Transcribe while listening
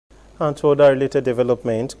And to other related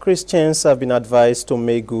development, Christians have been advised to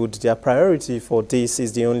make good their priority, for this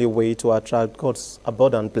is the only way to attract God's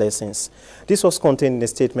abundant blessings. This was contained in a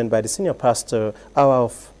statement by the senior pastor, Hour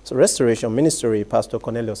of Restoration Ministry, Pastor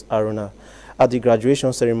Cornelius Aruna, at the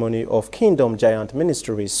graduation ceremony of Kingdom Giant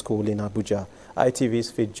Ministry School in Abuja. ITV's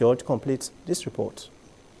Faith George completes this report.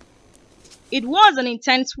 It was an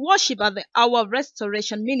intense worship at the Hour of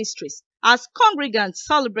Restoration Ministries as congregants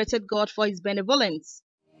celebrated God for his benevolence.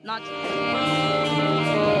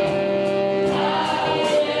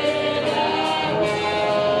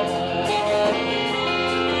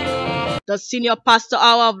 The senior pastor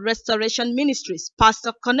Hour of Restoration Ministries,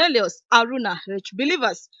 Pastor Cornelius Aruna, urged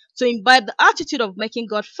believers to imbibe the attitude of making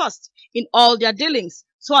God first in all their dealings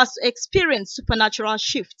so as to experience supernatural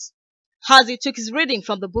shifts. As he took his reading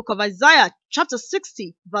from the book of Isaiah, chapter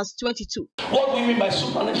 60, verse 22. What do we mean by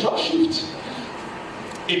supernatural shift?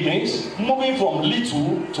 It means moving from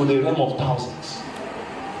little to the realm of thousands.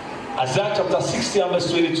 Isaiah chapter 60 and verse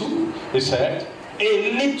 22, it said,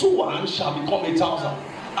 a little one shall become 1,000,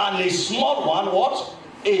 and a small one, what?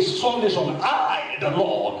 A strong nation. I, the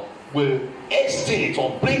Lord, will hasten it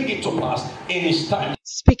or bring it to pass in his time.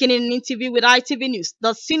 Speaking in an interview with ITV News,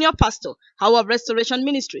 the senior pastor, Hour of Restoration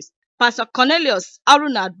Ministries, Pastor Cornelius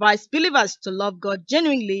Aruna, advised believers to love God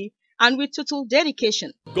genuinely and with total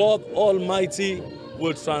dedication. God Almighty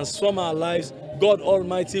will transform our lives. God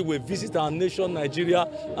Almighty will visit our nation, Nigeria,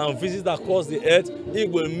 and visit across the earth. He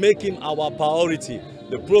will make him our priority.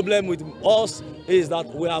 The problem with us is that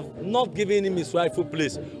we have not given him his rightful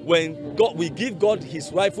place. When we give God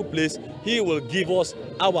his rightful place, he will give us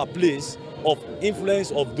our place of influence,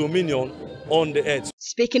 of dominion on the earth.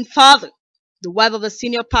 Speaking further, the wife of the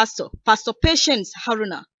senior pastor, Pastor Patience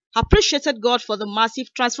Haruna, appreciated God for the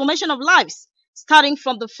massive transformation of lives, starting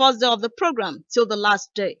from the first day of the program till the last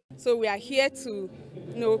day. So we are here to,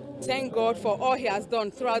 thank God for all he has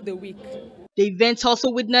done throughout the week. The event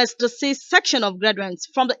also witnessed the 6th section of graduates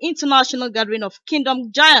from the International Gathering of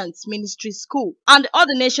Kingdom Giants Ministry School and the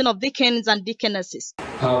ordination of deacons and deaconesses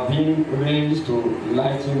have been raised to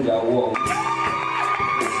lighten their work.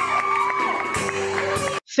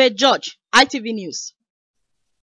 Faith George, ITV News.